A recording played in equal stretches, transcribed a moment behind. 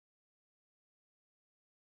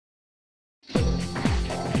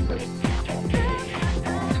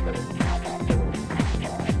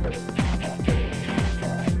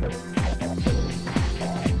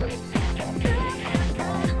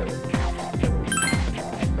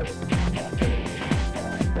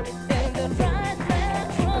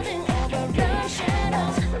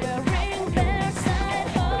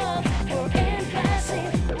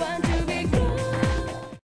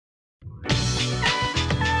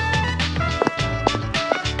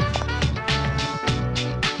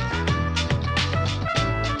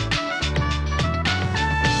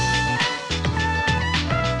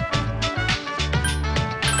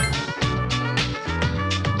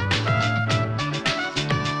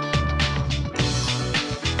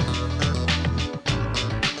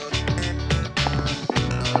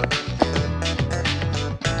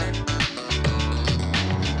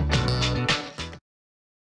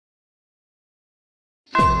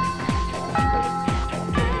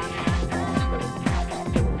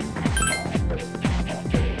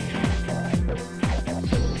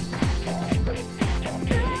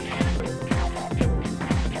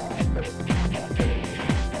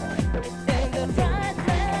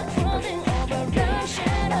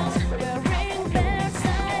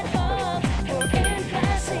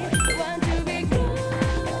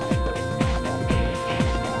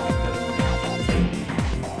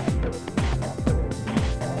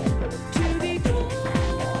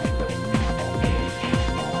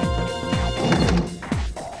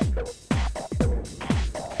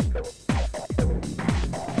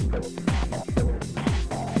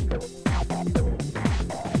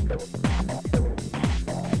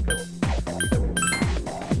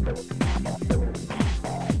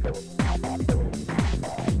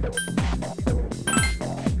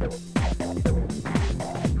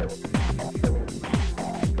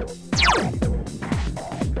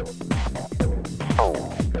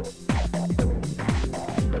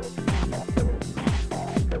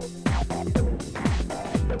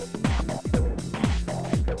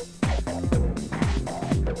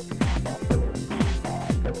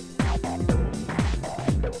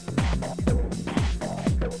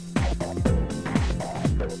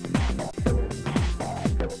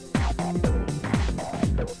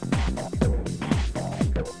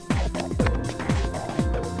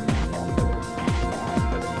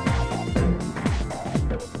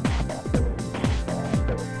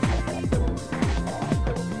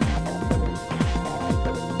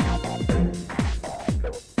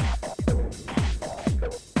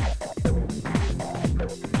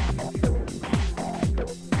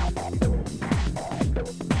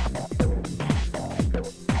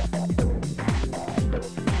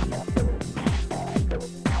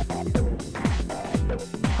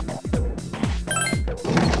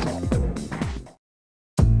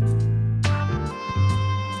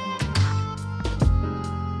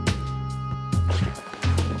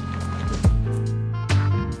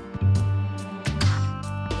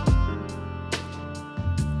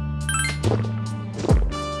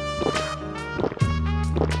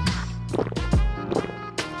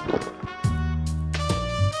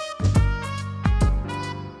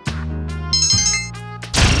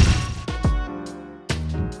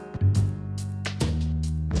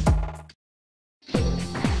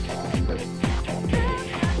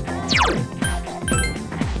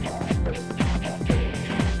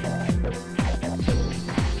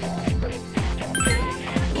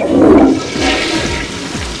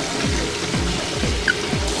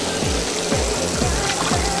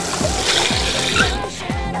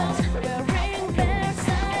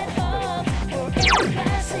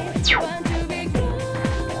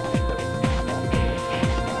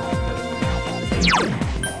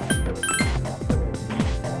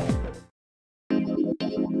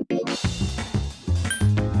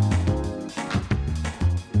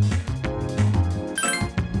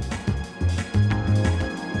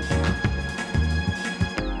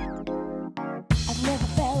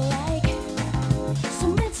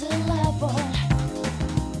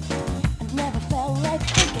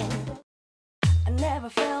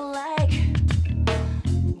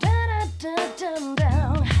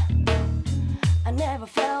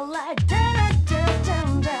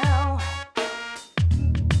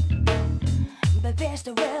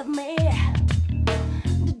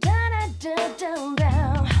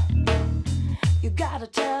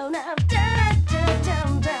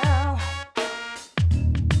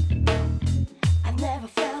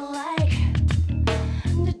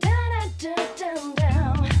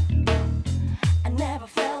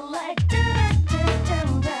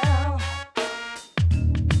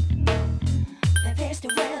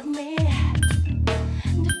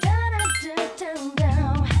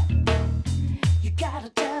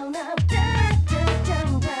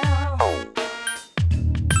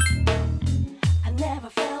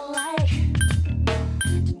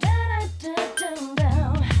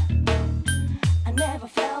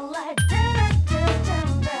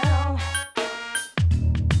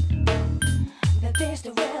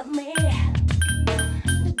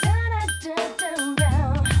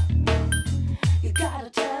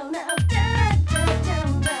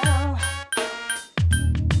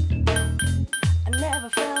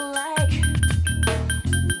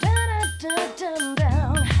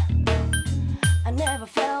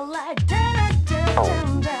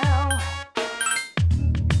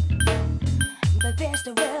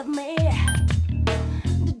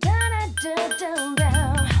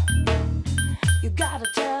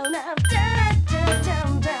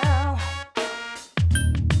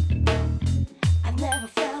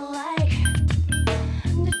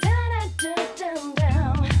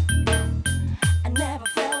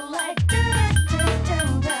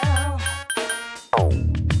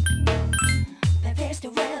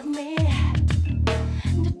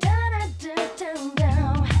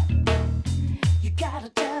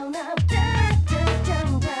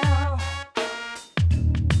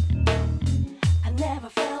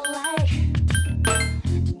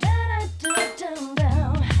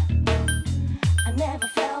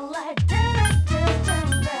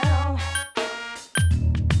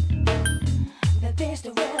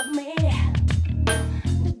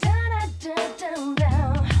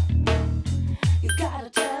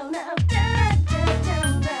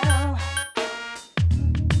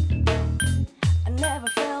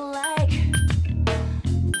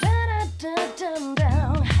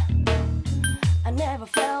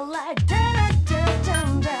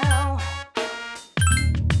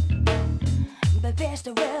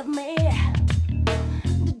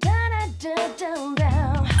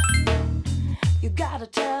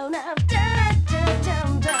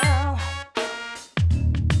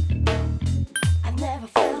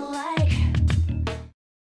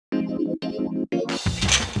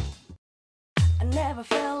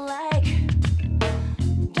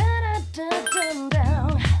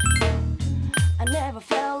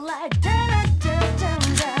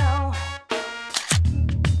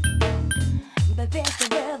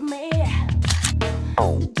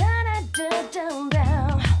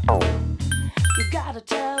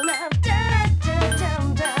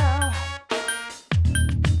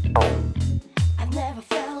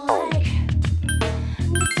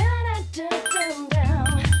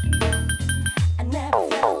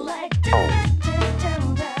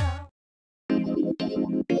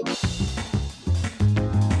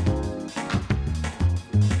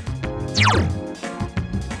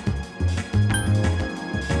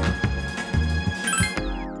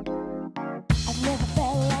I've never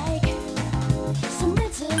felt like so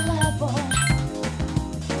meant to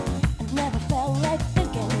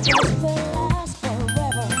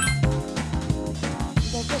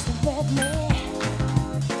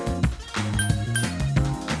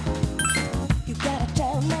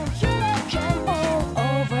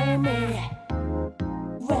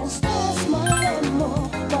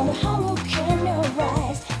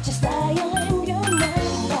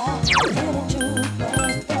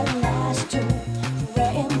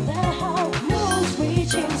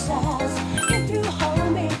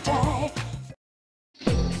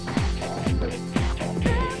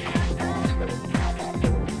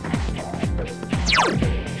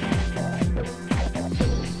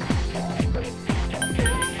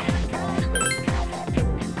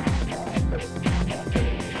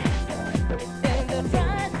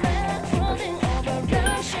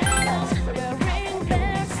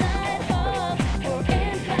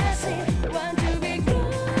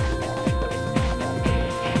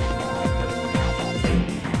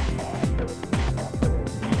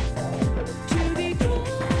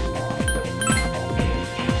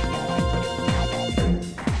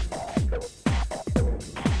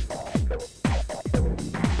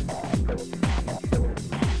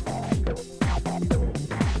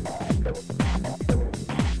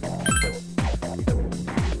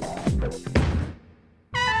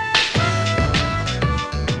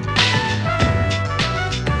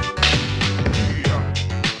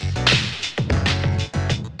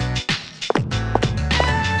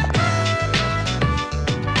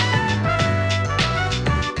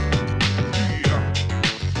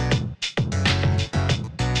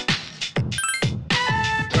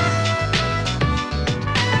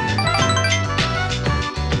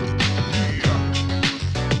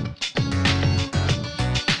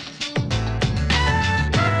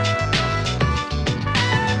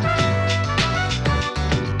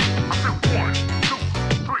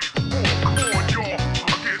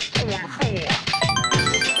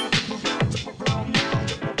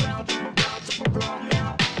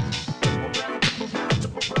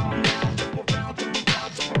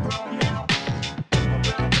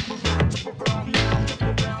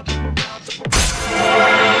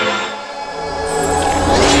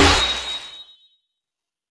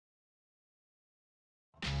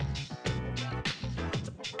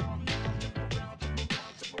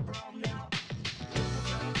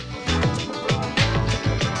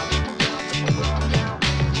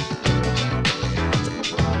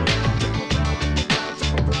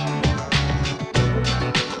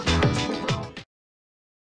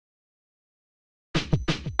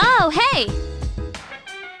hey!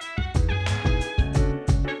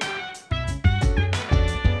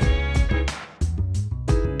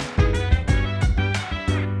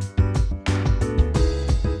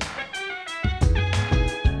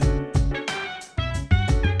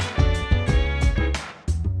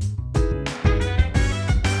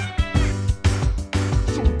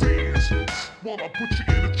 While I put you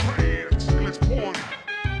in a trance, and let's party.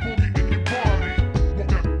 Boogie in your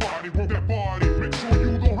body, work that body, make sure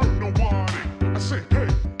you don't hurt nobody. I say, hey,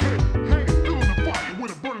 hey, hey, feel the fire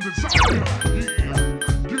with a burning desire. Yeah,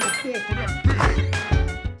 get a fall for that thing.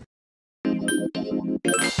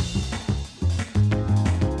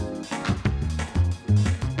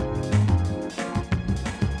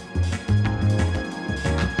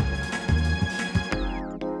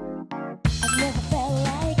 I've never felt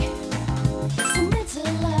like so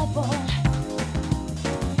miserable.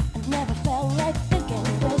 I've never felt like thinking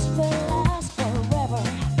this will last forever.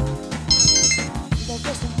 They're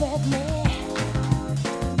just with me.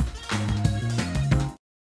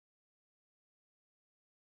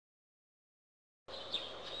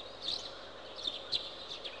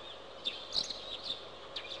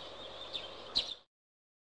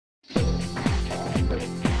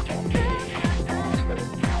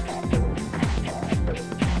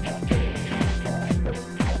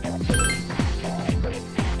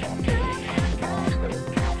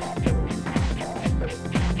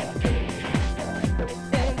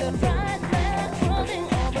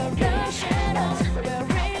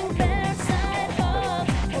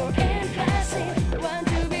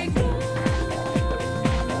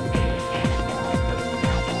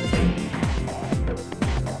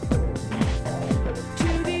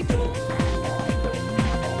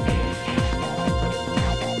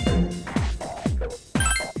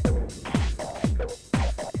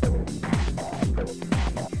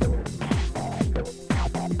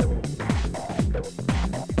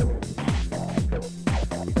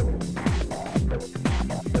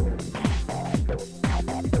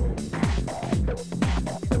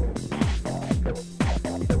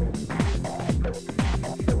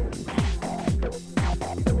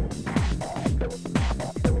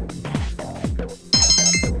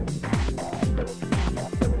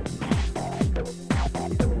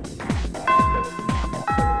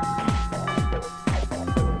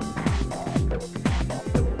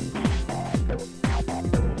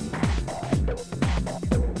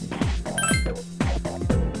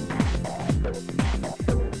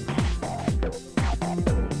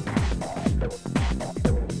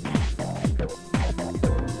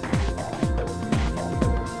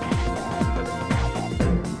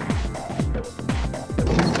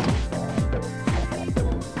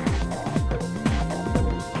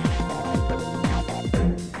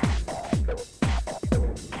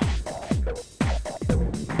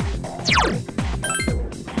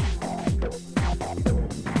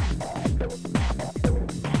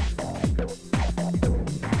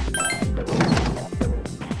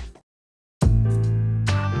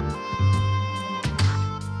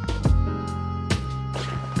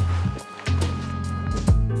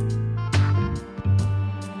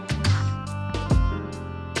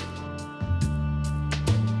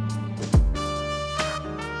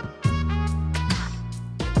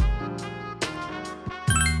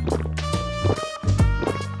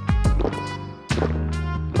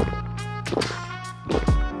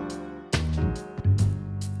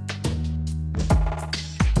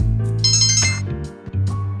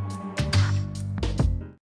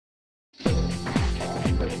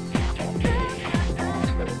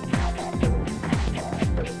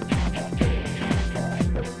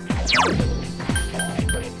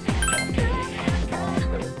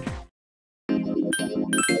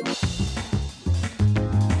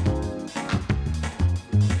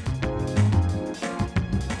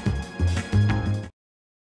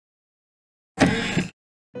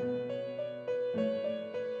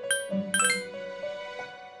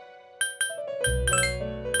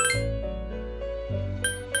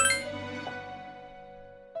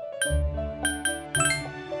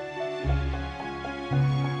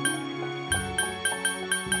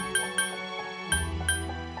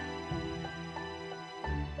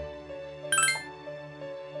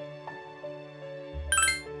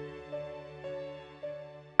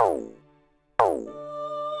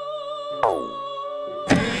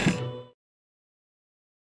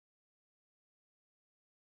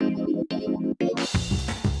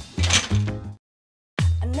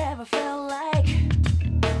 never felt like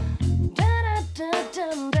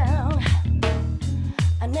down.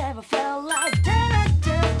 I never felt like down.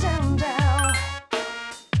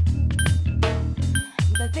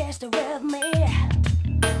 But they're still with me,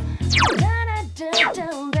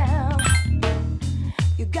 Down, down.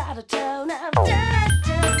 You gotta turn up.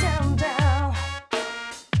 Down, down.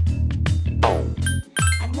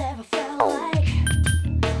 I never felt like.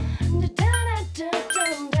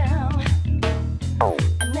 Down, down.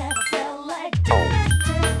 I never felt like.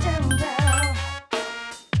 Down, down.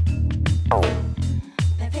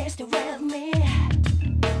 Baby, stay with me.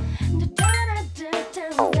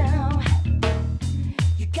 Down, down.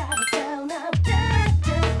 You gotta turn up. Down,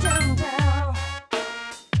 down.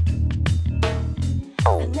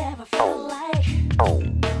 I never felt like.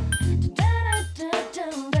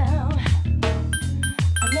 Down, down.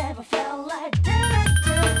 I never felt like. Down,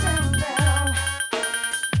 down.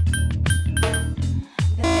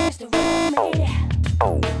 Baby, stay with me.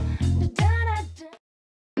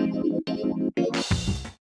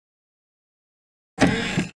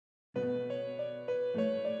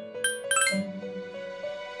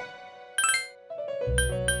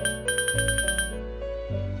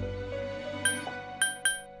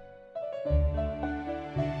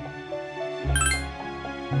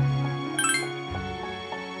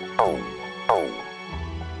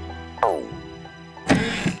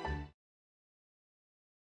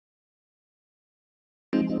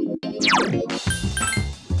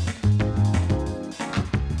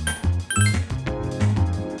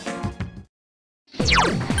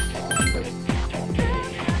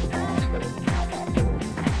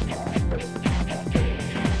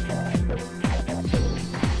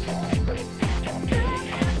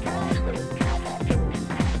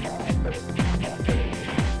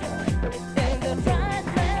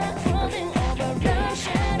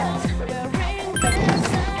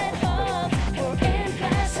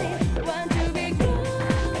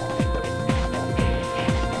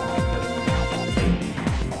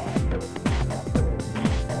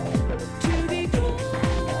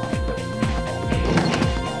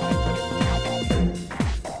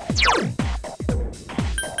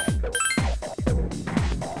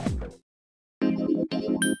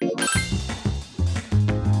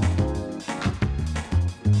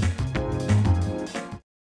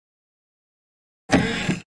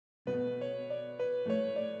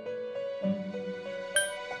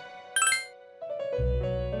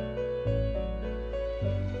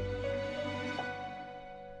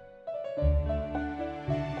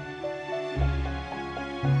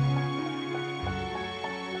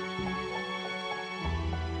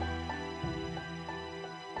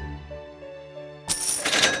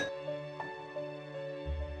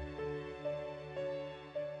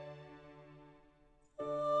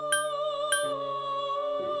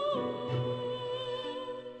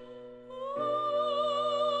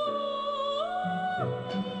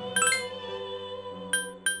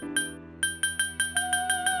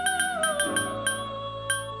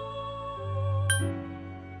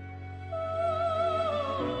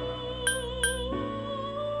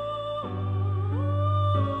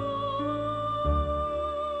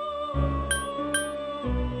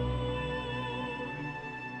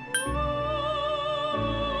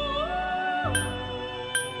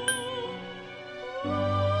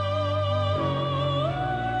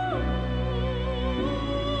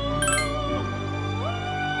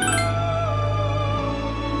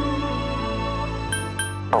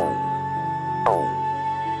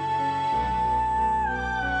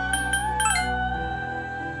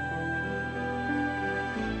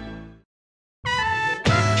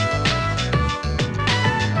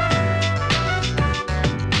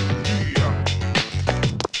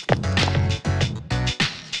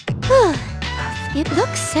 It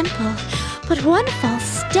looks simple, but one false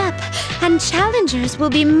step, and challengers will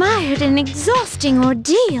be mired in an exhausting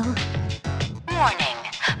ordeal. Warning,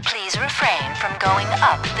 please refrain from going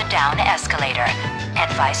up the down escalator,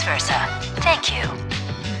 and vice versa. Thank you.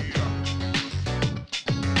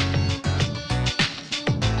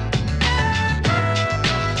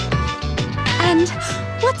 And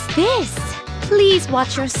what's this? Please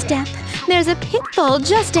watch your step. There's a pitfall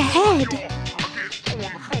just ahead.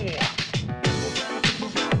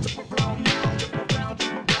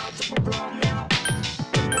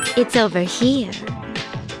 It's over here.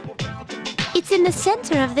 It's in the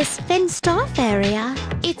center of this fenced-off area.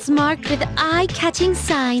 It's marked with eye-catching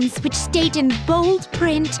signs which state in bold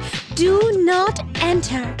print, "Do not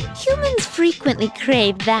enter." Humans frequently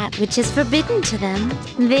crave that which is forbidden to them.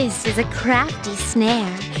 This is a crafty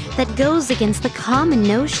snare that goes against the common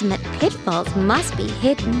notion that pitfalls must be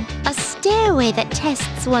hidden. A stairway that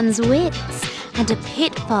tests one's wits, and a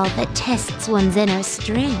pitfall that tests one's inner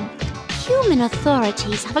strength. Human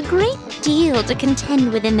authorities have a great deal to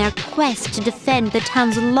contend with in their quest to defend the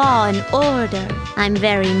town's law and order. I'm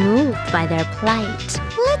very moved by their plight.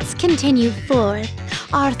 let's continue forth.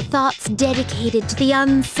 Our thoughts dedicated to the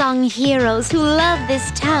unsung heroes who love this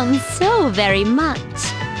town so very much.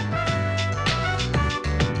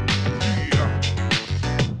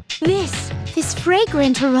 This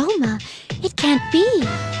fragrant aroma, it can't be.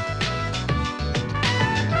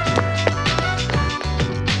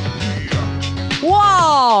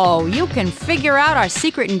 Whoa! You can figure out our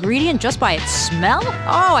secret ingredient just by its smell?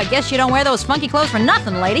 Oh, I guess you don't wear those funky clothes for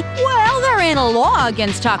nothing, lady. Well, there ain't a law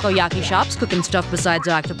against takoyaki shops cooking stuff besides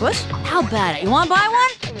octopus. How about it? You wanna buy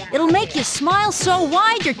one? It'll make you smile so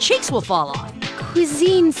wide your cheeks will fall off.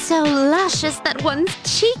 Cuisine so luscious that one's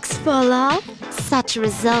cheeks fall off. Such a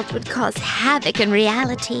result would cause havoc in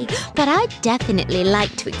reality, but I'd definitely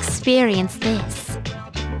like to experience this.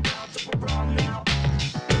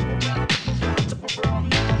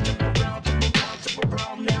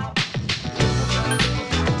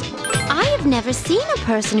 I've never seen a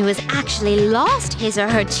person who has actually lost his or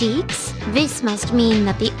her cheeks. This must mean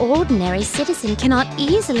that the ordinary citizen cannot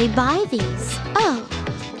easily buy these. Oh,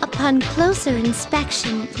 upon closer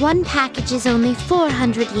inspection, one package is only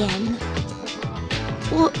 400 yen.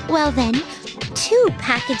 Well then, 2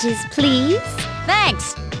 packages, please.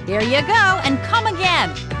 Thanks. Here you go, and come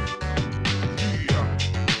again.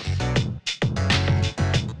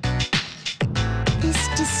 This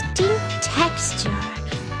distinct texture,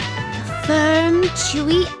 the firm,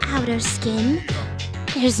 chewy outer skin,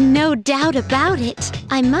 there's no doubt about it.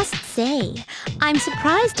 I must say, I'm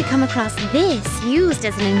surprised to come across this used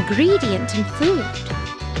as an ingredient in food.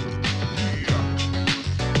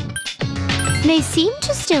 They seem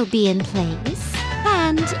to still be in place,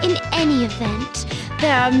 and in any event,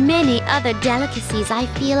 there are many other delicacies I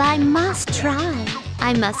feel I must try.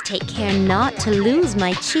 I must take care not to lose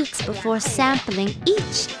my cheeks before sampling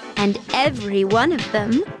each and every one of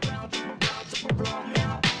them.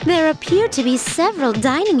 There appear to be several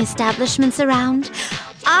dining establishments around.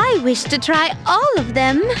 I wish to try all of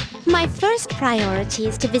them. My first priority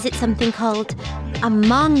is to visit something called a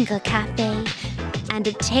manga cafe and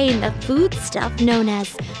obtain a foodstuff known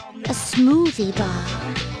as a smoothie bar.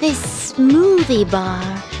 This smoothie bar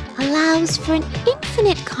allows for an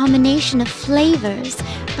infinite combination of flavors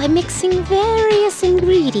by mixing various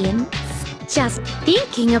ingredients. Just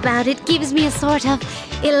thinking about it gives me a sort of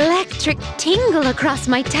electric tingle across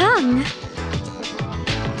my tongue.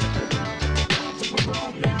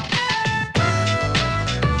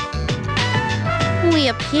 We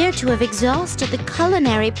appear to have exhausted the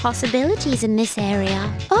culinary possibilities in this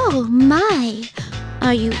area. Oh my!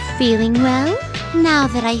 Are you feeling well? Now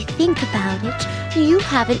that I think about it, you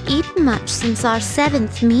haven't eaten much since our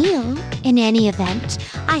 7th meal. In any event,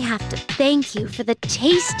 I have to thank you for the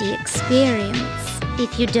tasty experience.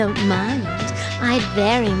 If you don't mind, I'd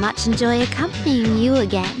very much enjoy accompanying you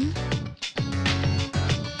again.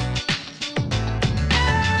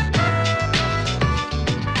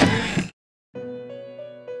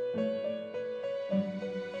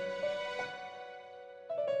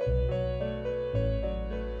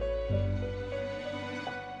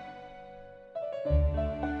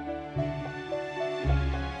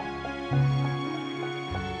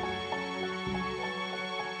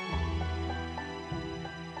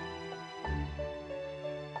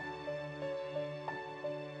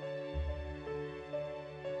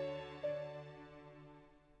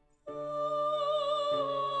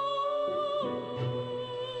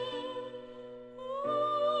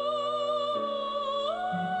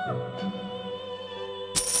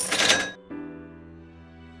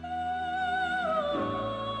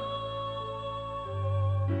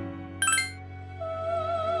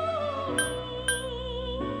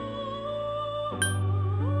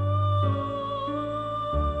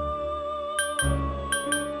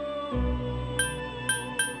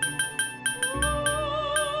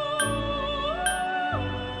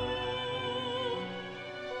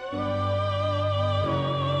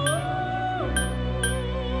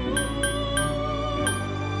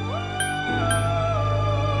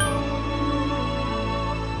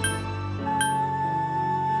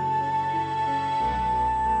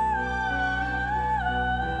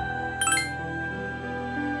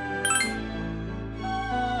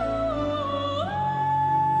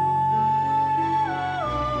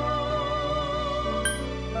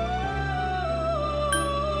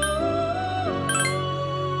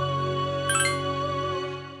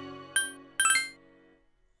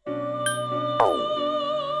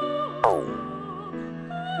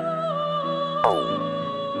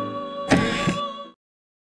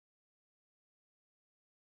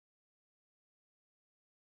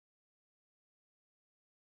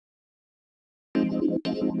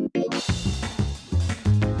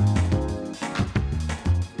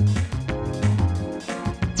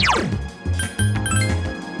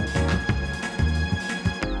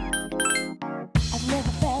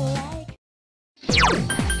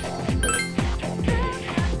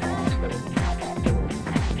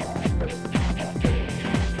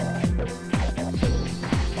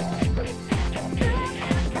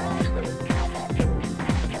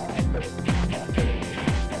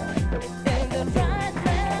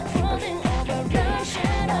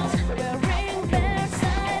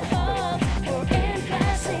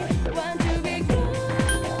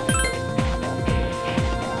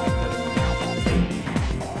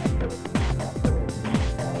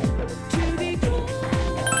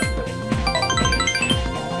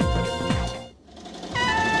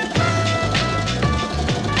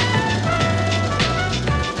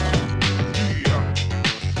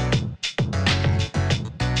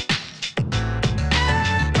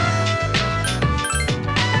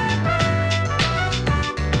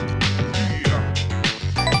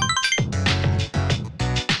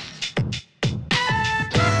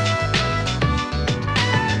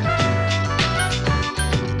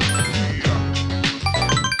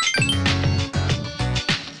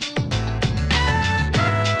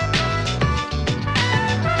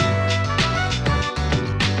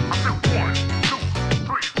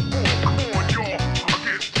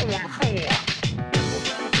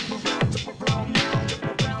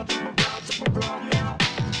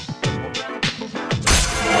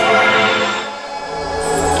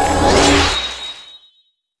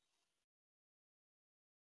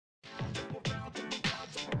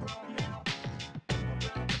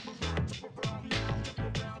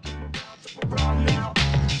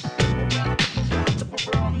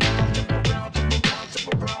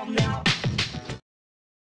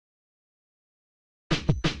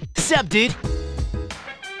 up, dude?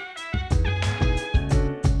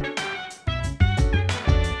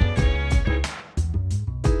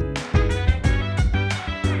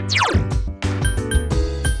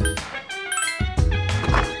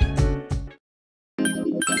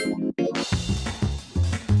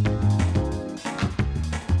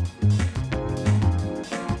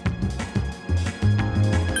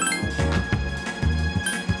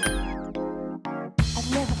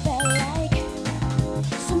 I've never felt like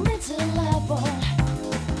so miserable.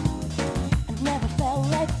 I've never felt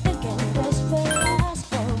like thinking this will last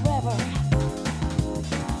forever.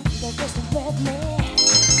 They're just with me.